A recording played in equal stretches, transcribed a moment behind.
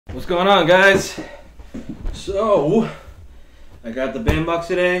What's going on, guys? So I got the band box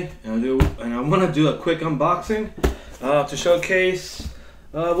today, and I want to do a quick unboxing to showcase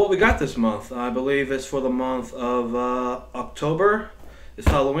what we got this month. I believe it's for the month of October. It's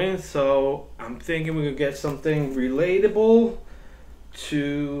Halloween, so I'm thinking we could get something relatable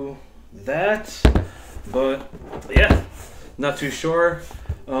to that. But yeah, not too sure.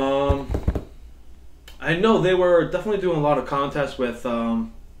 I know they were definitely doing a lot of contests with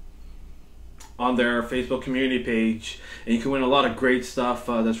on their Facebook community page, and you can win a lot of great stuff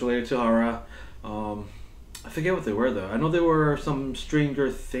that's related to horror. I forget what they were though. I know they were some Stranger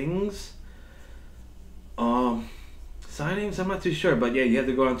Things signings. I'm not too sure, but yeah, you have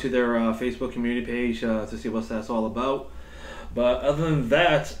to go onto their Facebook community page to see what that's all about. But other than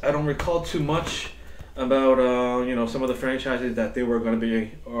that, I don't recall too much about you know, some of the franchises that they were going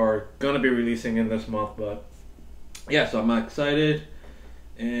to be releasing in this month. But yeah, so I'm excited.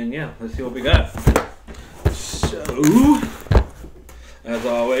 And yeah, let's see what we got. So, as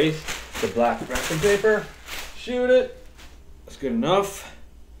always, the black wrapping paper. Shoot it. That's good enough.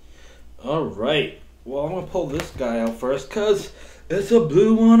 Alright. Well, I'm going to pull this guy out first because it's a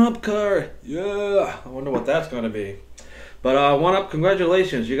blue 1-Up card. Yeah. I wonder what that's going to be. But 1-Up,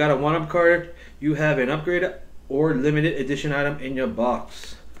 congratulations. You got a 1-Up card. You have an upgraded or limited edition item in your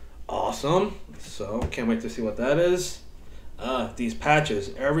box. Awesome. So, can't wait to see what that is. These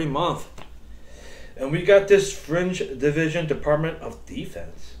patches every month. And we got this Fringe Division Department of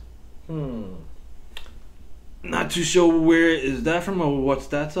Defense. Not too sure where is that from or what's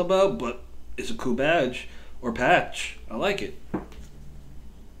that's about, but it's a cool badge or patch. I like it.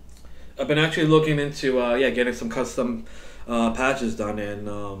 I've been actually looking into getting some custom patches done,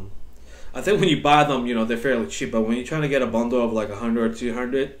 and I think when you buy them, you know, they're fairly cheap, but when you're trying to get a bundle of like 100 or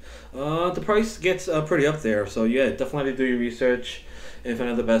 200, the price gets pretty up there. So yeah, definitely do your research and find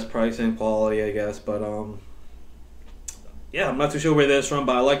out the best price and quality, I guess. But yeah, I'm not too sure where this is from,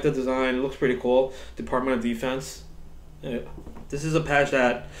 but I like the design. It looks pretty cool. Department of Defense. Yeah. This is a patch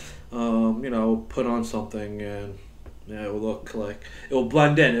that you know, put on something, and yeah, it will look like, it will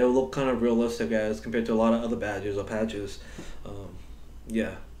blend in. It will look kind of realistic as compared to a lot of other badges or patches.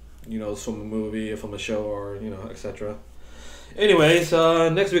 Yeah. You know, from a movie or from a show, or you know, etc. Anyways,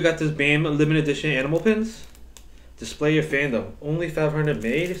 next we got this BAM limited edition animal pins. Display your fandom. Only 500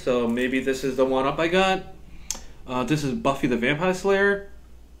 made, so maybe this is the 1-Up I got. This is Buffy the Vampire Slayer.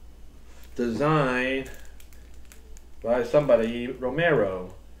 Designed by somebody,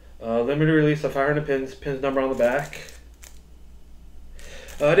 Romero. Limited release of 500 pins. Pins number on the back.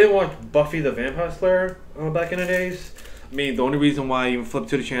 I didn't watch Buffy the Vampire Slayer back in the days. I mean, the only reason why I even flipped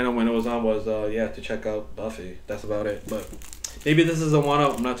to the channel when it was on was, yeah, to check out Buffy. That's about it. But maybe this is a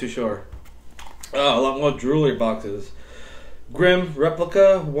 1-Up. I'm not too sure. A lot more jewelry boxes. Grimm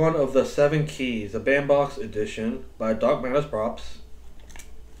Replica, one of the 7 keys. A band box edition by Dark Matters Props.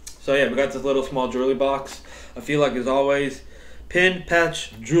 So yeah, we got this little small jewelry box. I feel like, as always, pin,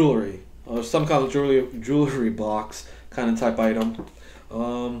 patch, jewelry. Or some kind of jewelry box kind of type item.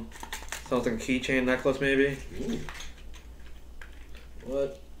 Sounds like a keychain necklace maybe. Ooh.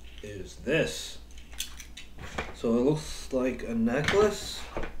 What is this? So it looks like a necklace.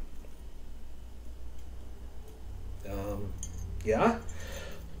 Yeah.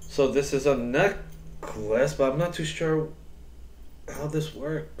 So this is a necklace, but I'm not too sure how this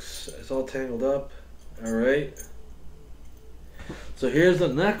works. It's all tangled up. Alright. So here's the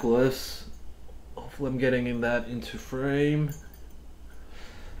necklace. Hopefully I'm getting that into frame.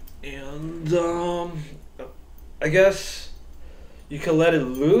 And I guess you can let it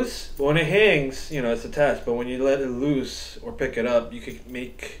loose, but when it hangs, you know, it's attached. But when you let it loose or pick it up, you could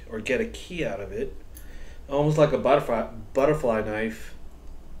make or get a key out of it. Almost like a butterfly knife.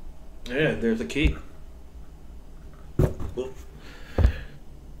 Yeah, there's a key.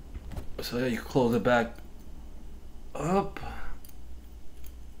 So yeah, you can close it back up.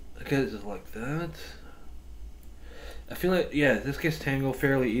 I guess it's like that. I feel like, yeah, this gets tangled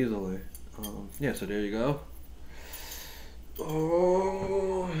fairly easily. Yeah, so there you go.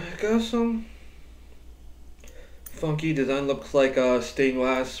 Oh, I got some funky design. Looks like stained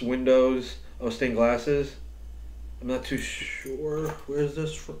glass windows or stained glasses. I'm not too sure. Where is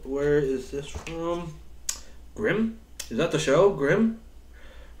this from? Grimm? Is that the show? Grimm?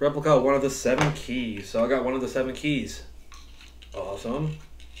 Replica, one of the 7 keys. So I got one of the 7 keys. Awesome,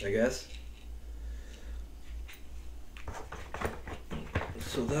 I guess.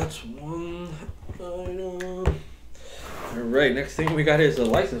 So that's one item. Alright, next thing we got is a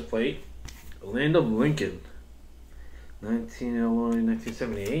license plate. Land of Lincoln.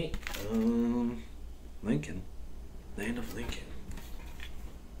 1978. Lincoln. Land of Lincoln.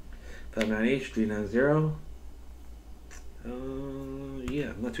 598H390.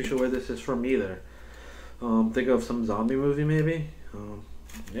 Yeah, I'm not too sure where this is from either. Think of some zombie movie maybe.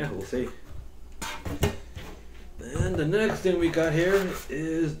 Yeah, we'll see. And the next thing we got here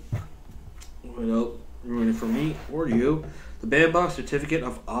is, without ruining for me or you, the Bandbox Certificate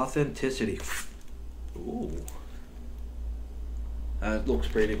of Authenticity. Ooh, that looks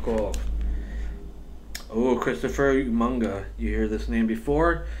pretty cool. Oh, Christopher Umunga. You hear this name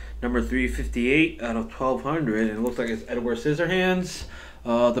before? Number 358 out of 1200, and it looks like it's Edward Scissorhands.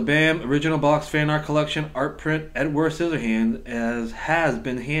 The BAM Original Box Fan Art Collection art print Edward Scissorhands has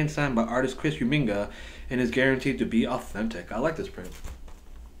been hand signed by artist Chris Umunga and is guaranteed to be authentic. I like this print.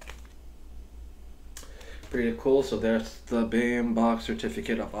 Pretty cool. So there's the BAM Box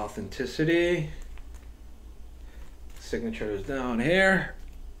Certificate of Authenticity. Signature is down here.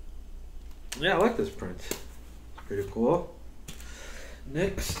 Yeah, I like this print. It's pretty cool.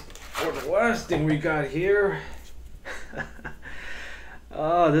 Next, or the last thing we got here.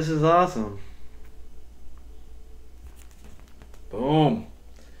 Oh, this is awesome. Boom.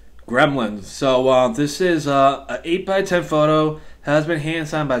 Gremlins. So this is an 8x10 photo. Has been hand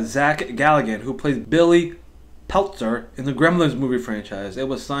signed by Zach Galligan, who plays Billy Peltzer in the Gremlins movie franchise. It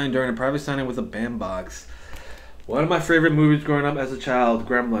was signed during a private signing with a Bandbox. One of my favorite movies growing up as a child,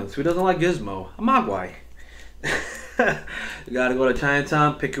 Gremlins. Who doesn't like Gizmo? A Mogwai. You gotta go to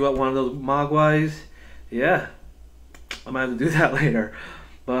Chinatown, pick you up one of those Mogwais. Yeah, I might have to do that later.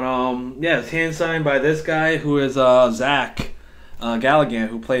 But yeah, it's hand signed by this guy who is Zach Galligan,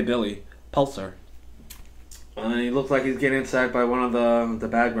 who played Billy Peltzer. And he looks like he's getting attacked by one of the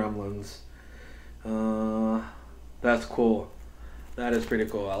bad Gremlins. That's cool. That is pretty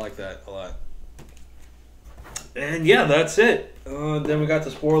cool. I like that a lot. And yeah, that's it. Then we got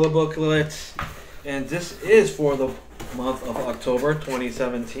the spoiler booklets. And this is for the month of October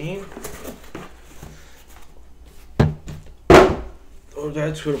 2017. Throw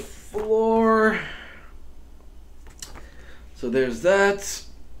that to the floor. So there's that.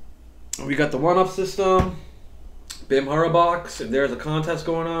 We got the one-up system. BAM Horror Box. And there's a contest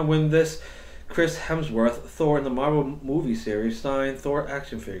going on. Win this Chris Hemsworth Thor in the Marvel movie series signed Thor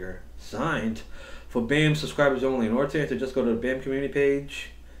action figure. Signed for BAM subscribers only. In order to enter, just go to the BAM community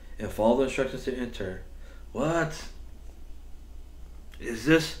page and follow the instructions to enter. What? Is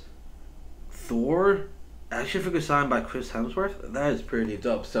this Thor action figure signed by Chris Hemsworth? That is pretty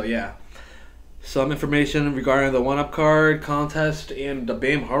dope. So yeah, some information regarding the one-up card contest and the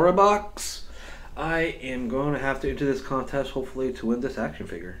BAM Horror Box. I am going to have to enter this contest hopefully to win this action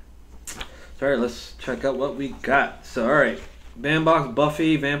figure. So alright, let's check out what we got. So alright, BAM Box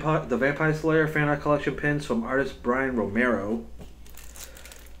Buffy the Vampire Slayer fan art collection pins from artist Brian Romero.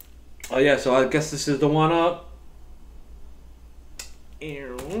 Oh yeah, so I guess this is the one-up.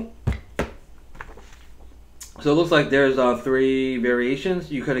 So it looks like there's 3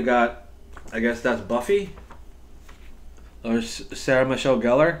 variations. You could have got, I guess that's Buffy or Sarah Michelle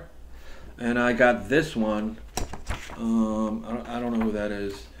Gellar, and I got this one. I don't know who that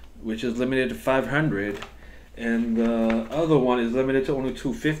is, which is limited to 500, and the other one is limited to only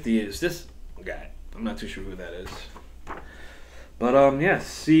 250. Is this guy? I'm not too sure who that is. But yeah,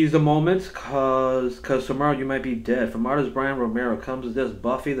 seize the moment, cause tomorrow you might be dead. From artist Brian Romero comes this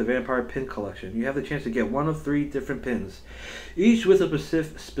Buffy the Vampire pin collection. You have the chance to get one of 3 different pins, each with a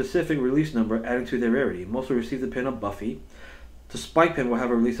specific release number adding to their rarity. Most will receive the pin of Buffy. The Spike pin will have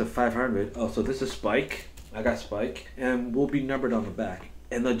a release of 500. Oh, so this is Spike. I got Spike, and will be numbered on the back.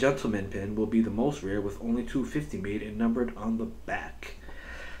 And the Gentleman pin will be the most rare, with only 250 made and numbered on the back.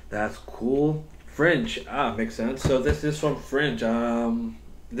 That's cool. Fringe. Ah, makes sense. So this is from Fringe.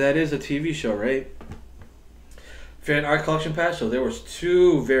 That is a TV show, right? Fan art collection patch. So there was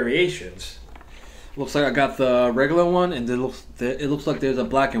 2 variations. Looks like I got the regular one, and it looks like there's a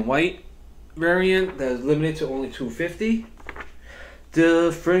black and white variant that is limited to only 250.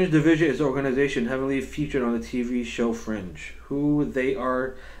 The Fringe division is an organization heavily featured on the TV show Fringe. Who they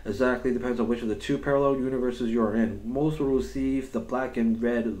are exactly depends on which of the 2 parallel universes you are in. Most will receive the black and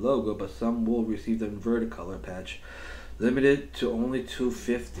red logo, but some will receive the inverted color patch. Limited to only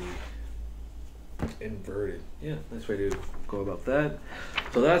 250. Inverted. Yeah, nice way to go about that.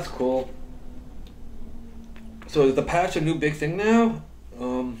 So that's cool. So is the patch a new big thing now?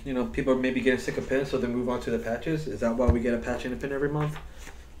 You know, people are maybe getting sick of pins, so they move on to the patches. Is that why we get a patch and a pin every month?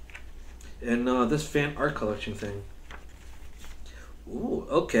 And this fan art collection thing. Ooh,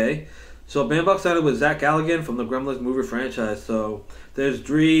 okay. So Bandbox signed with Zach Galligan from the Gremlins movie franchise. So there's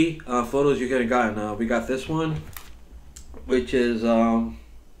 3 photos you could have gotten. We got this one, which is not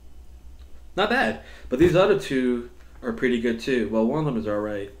bad. But these other 2 are pretty good too. Well, one of them is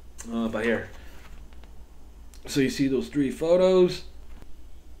alright. But here. So you see those 3 photos.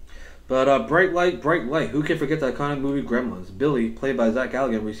 But bright light, bright light. Who can forget the iconic movie Gremlins? Billy, played by Zach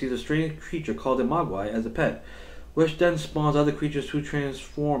Galligan, receives a strange creature called a Mogwai as a pet, which then spawns other creatures who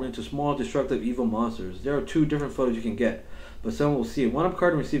transform into small, destructive, evil monsters. There are 2 different photos you can get, but someone will see it. One-up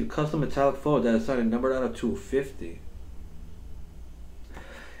card and receive a custom metallic photo that is signed and numbered out of 250.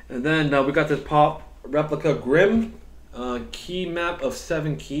 And then we got this pop replica Grim key map of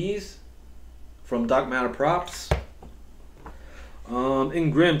 7 keys from Dark Matter Props.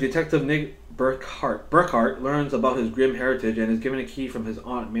 In Grim, Detective Nick Burkhart learns about his Grim heritage and is given a key from his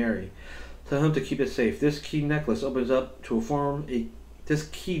Aunt Mary. Tell him to keep it safe. This key necklace opens up to form a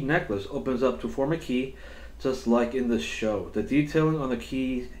key, just like in the show. The detailing on the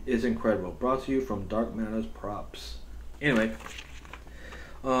key is incredible. Brought to you from Dark Matters Props. Anyway,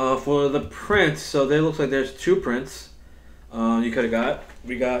 for the prints, so there looks like there's 2 prints. You could have got.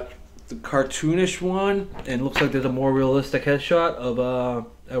 We got the cartoonish one, and it looks like there's a more realistic headshot of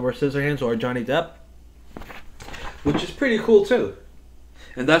Edward Scissorhands or Johnny Depp, which is pretty cool too.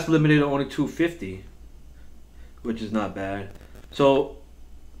 And that's limited to only 250, which is not bad. So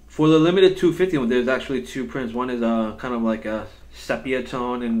for the limited 250 one, there's actually 2 prints. One is kind of like a sepia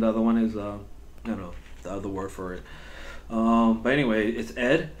tone, and the other one is I don't know the other word for it. But anyway, it's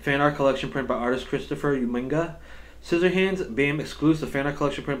Ed fan art collection print by artist Christopher Uminga. Scissorhands BAM exclusive fan art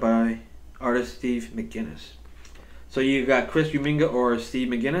collection print by artist Steve McGinnis. So you got Chris Uminga or Steve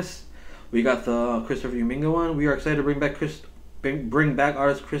McGinnis. We got the Christopher Uminga one. We are excited to bring back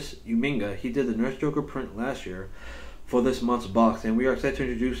artist Chris Uminga. He did the Nurse Joker print last year for this month's box, and we are excited to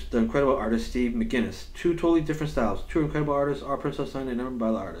introduce the incredible artist Steve McGinnis. 2 totally different styles, 2 incredible artists. Our prints are signed and numbered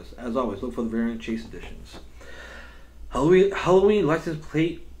by the artist. As always, look for the variant chase editions. Halloween license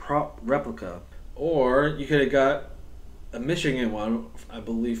plate prop replica. Or you could have got a Michigan one, I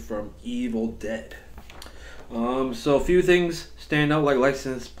believe, from Evil Dead. So a few things stand out like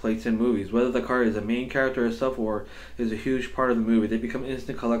license plates in movies. Whether the card is a main character itself or is a huge part of the movie, they become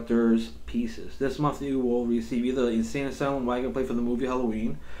instant collector's pieces. This month you will receive either the Insane Asylum wagon plate from the movie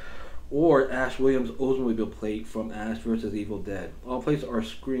Halloween or Ash Williams' Oldsmobile plate from Ash vs. Evil Dead. All plates are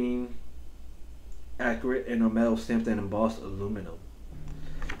screen accurate and are metal stamped and embossed aluminum.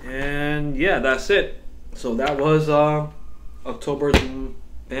 And yeah, that's it. So that was October's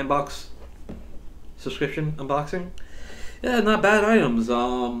Bandbox subscription unboxing. Yeah, not bad items.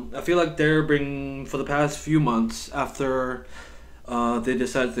 I feel like they're bringing, for the past few months after they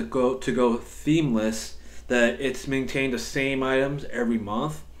decided to go themeless, that it's maintained the same items every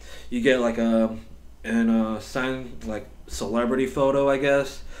month. You get like a signed like celebrity photo, I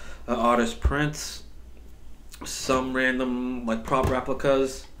guess, artist prints, some random like prop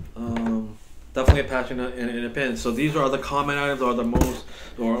replicas, definitely a patch and a pin. So these are the common items, or the most,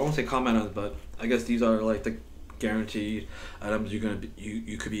 or I won't say common items, but I guess these are like the guaranteed items you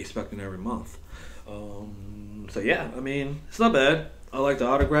could be expecting every month. So yeah, I mean, it's not bad. I like the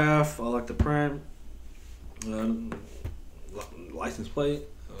autograph, I like the print, license plate.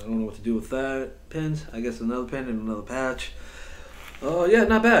 I don't know what to do with that. Pins, I guess another pin and another patch. Yeah,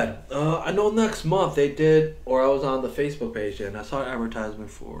 not bad. I know next month they did, or I was on the Facebook page and I saw an advertisement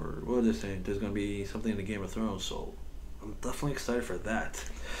for, what are they saying? There's going to be something in the Game of Thrones, so I'm definitely excited for that.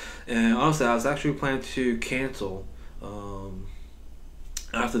 And honestly, I was actually planning to cancel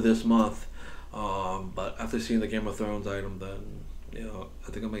after this month, but after seeing the Game of Thrones item, then, you know,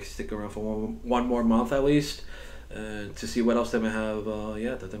 I think I might stick around for one more month at least, and to see what else they might have,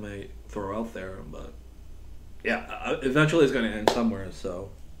 that they might throw out there, but yeah, eventually it's going to end somewhere,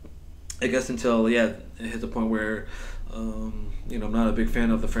 so I guess until, it hits a point where, I'm not a big fan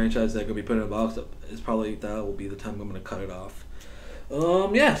of the franchise that could be put in a box, it's probably, that will be the time I'm going to cut it off.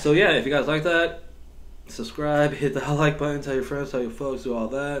 If you guys like that, subscribe, hit the like button, tell your friends, tell your folks, do all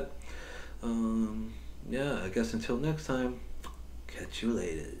that. I guess until next time, catch you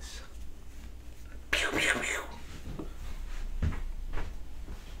laters.